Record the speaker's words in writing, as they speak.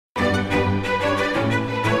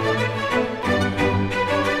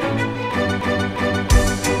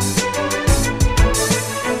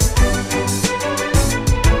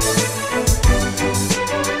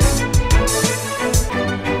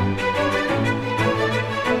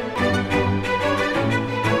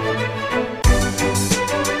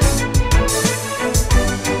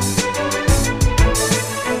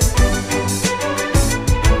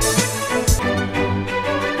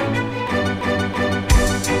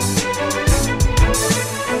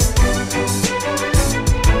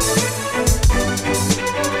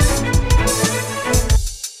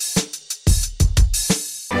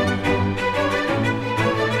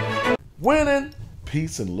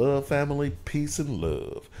Peace and love, family. Peace and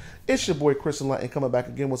love. It's your boy Chris Enlightened coming back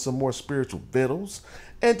again with some more spiritual vittles.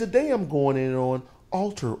 And today I'm going in on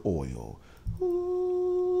altar oil.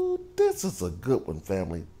 Ooh, this is a good one,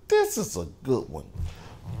 family. This is a good one.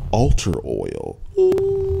 Altar oil.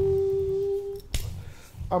 Ooh.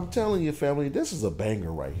 I'm telling you, family, this is a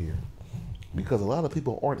banger right here. Because a lot of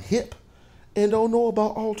people aren't hip and don't know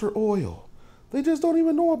about altar oil. They just don't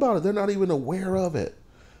even know about it. They're not even aware of it.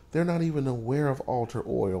 They're not even aware of altar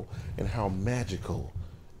oil and how magical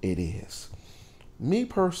it is. Me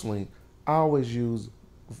personally, I always use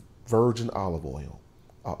virgin olive oil.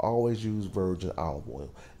 I always use virgin olive oil.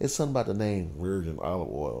 It's something about the name virgin olive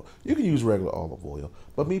oil. You can use regular olive oil.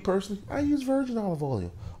 But me personally, I use virgin olive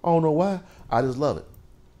oil. I don't know why. I just love it.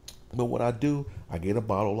 But what I do, I get a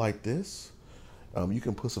bottle like this. You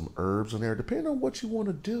can put some herbs in there depending on what you want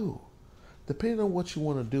to do. Depending on what you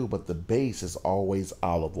want to do, but the base is always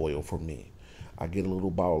olive oil for me. I get a little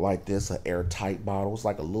bottle like this, an airtight bottle. It's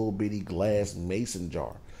like a little bitty glass mason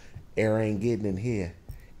jar. Air ain't getting in here.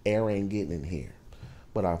 Air ain't getting in here.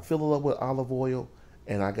 But I fill it up with olive oil,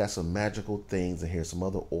 and I got some magical things in here, some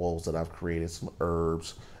other oils that I've created, some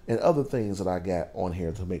herbs, and other things that I got on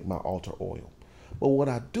here to make my altar oil. But what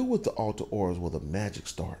I do with the altar oil is where the magic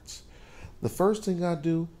starts. The first thing I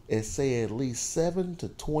do is say at least 7 to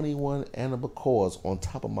 21 anabacoas on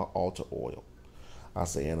top of my altar oil. I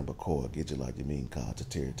say anabacoa, get you like you mean God to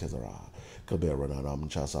tear tezara. Kabera nadam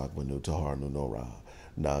chasak vanu tahar nunora.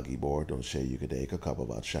 Nagi bor don she yukadeka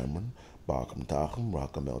kababat shamran. Barkam tacham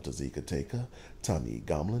rakam el tazika teka. Tami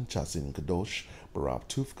gamlin chasin kadosh. Barab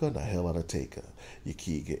tufka nahel adateka.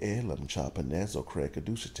 Yakiga lam chapanes or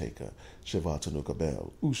krekadusha teka. Shivatanu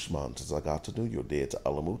kabel. Ushman tazagatanu your dead to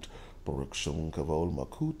alamut. Baruch Shon Kavol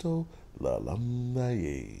Makuto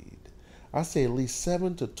Lalamnayed. I say at least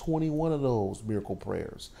 7 to 21 of those miracle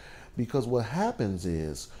prayers. Because what happens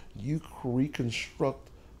is you reconstruct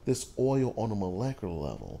this oil on a molecular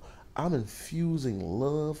level. I'm infusing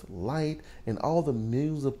love, light, and all the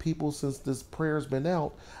millions of people since this prayer's been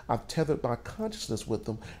out. I've tethered my consciousness with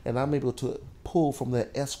them, and I'm able to pull from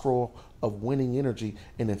that escrow of winning energy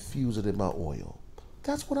and infuse it in my oil.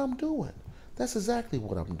 That's what I'm doing. That's exactly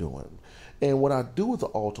what I'm doing. And what I do with the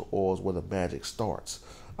altar oil is where the magic starts.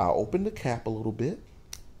 I open the cap a little bit,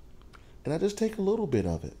 and I just take a little bit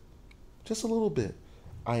of it. Just a little bit.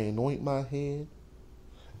 I anoint my head,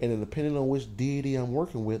 and then depending on which deity I'm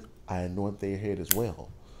working with, I anoint their head as well.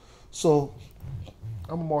 So,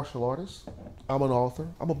 I'm a martial artist. I'm an author.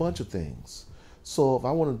 I'm a bunch of things. So if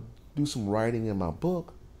I want to do some writing in my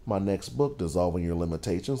book, my next book, Dissolving Your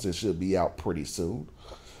Limitations, it should be out pretty soon.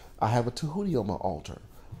 I have a Tahuti on my altar.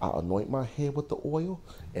 I anoint my head with the oil,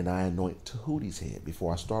 and I anoint Tahuti's head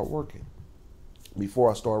before I start working,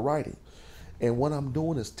 before I start writing. And what I'm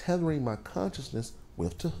doing is tethering my consciousness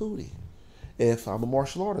with Tahuti. If I'm a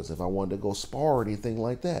martial artist, if I wanted to go spar or anything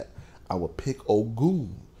like that, I would pick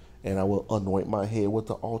Ogun, and I will anoint my head with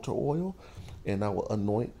the altar oil, and I will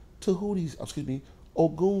anoint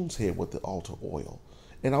Ogun's head with the altar oil.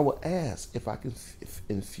 And I will ask if I can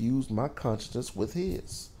infuse my consciousness with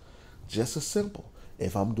his. Just as simple.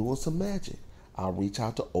 If I'm doing some magic, I'll reach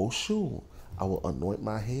out to Oshun. I will anoint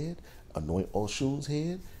my head, anoint Oshun's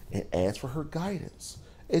head, and ask for her guidance.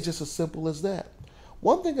 It's just as simple as that.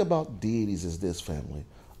 One thing about deities is this, family.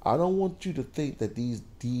 I don't want you to think that these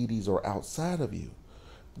deities are outside of you.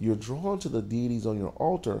 You're drawn to the deities on your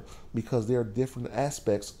altar because they're different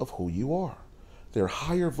aspects of who you are. They're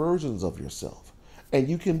higher versions of yourself. And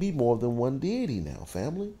you can be more than one deity now,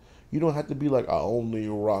 family. You don't have to be like, I only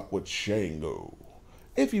rock with Shango.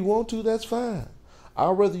 If you want to, that's fine.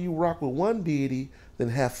 I'd rather you rock with one deity than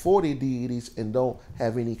have 40 deities and don't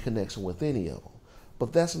have any connection with any of them.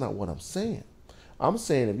 But that's not what I'm saying. I'm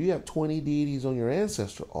saying if you have 20 deities on your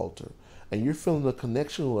ancestor altar and you're feeling a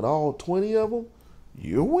connection with all 20 of them,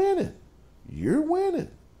 you're winning. You're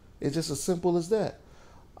winning. It's just as simple as that.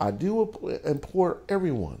 I do implore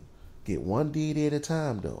everyone, get one deity at a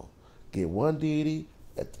time though. Get one deity,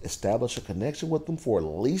 establish a connection with them for at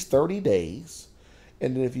least 30 days.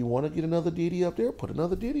 And then if you want to get another deity up there, put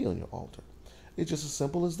another deity on your altar. It's just as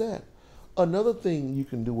simple as that. Another thing you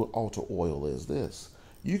can do with altar oil is this.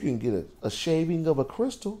 You can get a shaving of a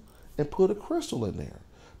crystal and put a crystal in there,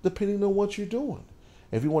 depending on what you're doing.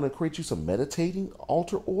 If you want to create you some meditating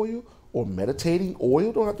altar oil or meditating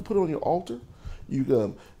oil, don't have to put it on your altar. You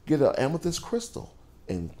can get an amethyst crystal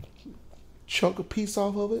and chunk a piece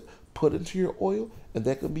off of it, put it into your oil, and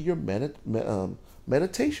that could be your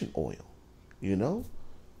meditation oil. You know,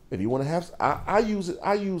 if you want to have, I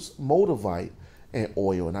use Motivite and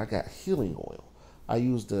oil, and I got healing oil. I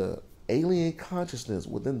use the alien consciousness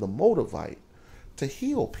within the Motivite to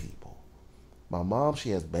heal people. My mom,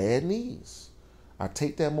 she has bad knees. I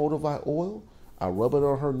take that moldavite oil, I rub it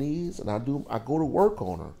on her knees, and I go to work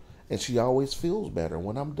on her, and she always feels better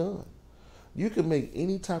when I'm done. You can make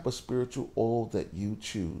any type of spiritual oil that you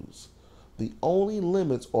choose. The only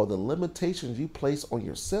limits are the limitations you place on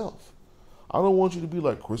yourself. I don't want you to be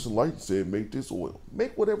like Chris Enlightened said, make this oil.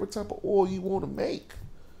 Make whatever type of oil you want to make.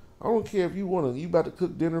 I don't care if you about to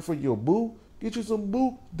cook dinner for your boo, get you some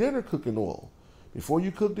boo dinner cooking oil. Before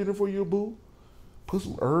you cook dinner for your boo, put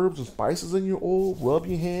some herbs and spices in your oil, rub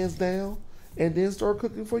your hands down, and then start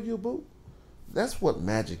cooking for your boo. That's what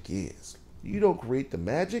magic is. You don't create the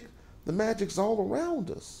magic's all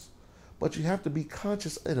around us. But you have to be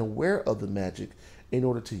conscious and aware of the magic in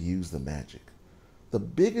order to use the magic. The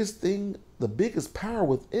biggest power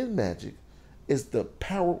within magic is the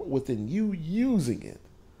power within you using it.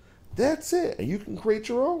 That's it. And you can create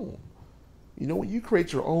your own. You know, when you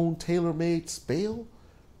create your own tailor-made spell,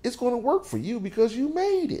 it's going to work for you because you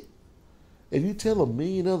made it. If you tell 1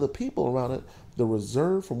 million other people around it, the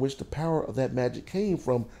reserve from which the power of that magic came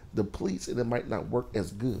from depletes and it might not work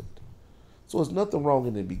as good. So there's nothing wrong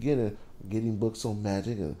in the beginning getting books on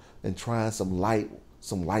magic and trying some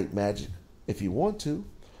light magic if you want to.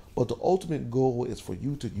 But the ultimate goal is for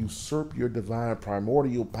you to usurp your divine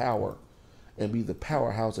primordial power and be the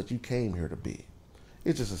powerhouse that you came here to be.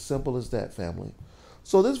 It's just as simple as that, family.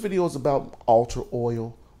 So this video is about altar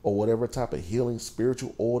oil or whatever type of healing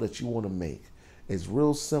spiritual oil that you want to make. It's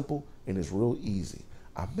real simple and it's real easy.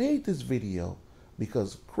 I made this video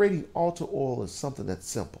because creating altar oil is something that's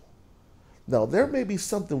simple. Now, there may be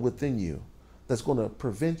something within you that's going to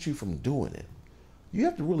prevent you from doing it. You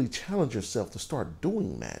have to really challenge yourself to start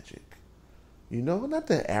doing magic. You know, not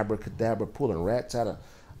that abracadabra pulling rabbits out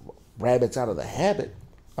of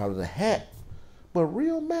the hat, but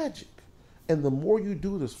real magic. And the more you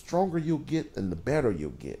do, the stronger you'll get and the better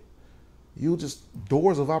you'll get.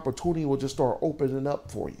 Doors of opportunity will just start opening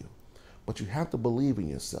up for you. But you have to believe in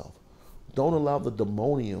yourself. Don't allow the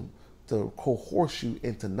demonium to coerce you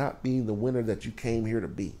into not being the winner that you came here to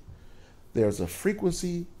be. There's a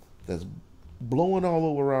frequency that's blowing all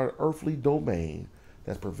over our earthly domain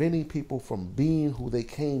that's preventing people from being who they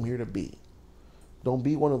came here to be. Don't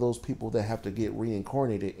be one of those people that have to get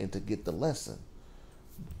reincarnated and to get the lesson.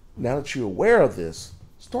 Now that you're aware of this,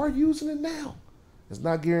 start using it now. It's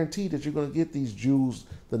not guaranteed that you're going to get these jewels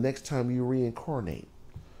the next time you reincarnate.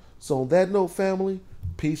 So on that note, family,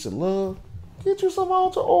 peace and love. Get you some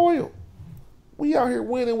altar oil. We out here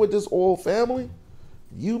winning with this oil, family.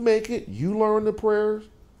 You make it. You learn the prayers.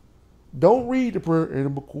 Don't read the prayer in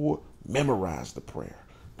the McCoy. Memorize the prayer.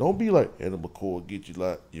 Don't be like Anna McCoy, get you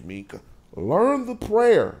like Yamika. Learn the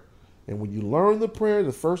prayer. And when you learn the prayer,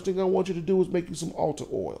 the first thing I want you to do is make you some altar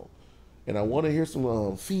oil. And I want to hear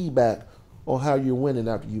some feedback on how you're winning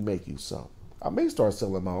after you make you some. I may start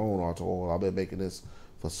selling my own altar oil. I've been making this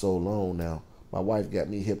for so long now. My wife got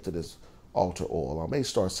me hip to this altar oil. I may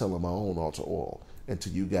start selling my own altar oil. And to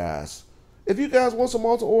you guys, if you guys want some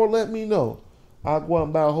altar oil, let me know. I'll go out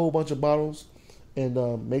and buy a whole bunch of bottles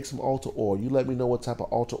and make some altar oil. You let me know what type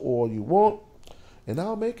of altar oil you want, and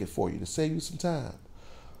I'll make it for you to save you some time.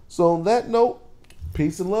 So on that note,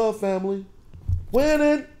 peace and love, family.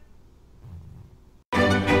 Winning!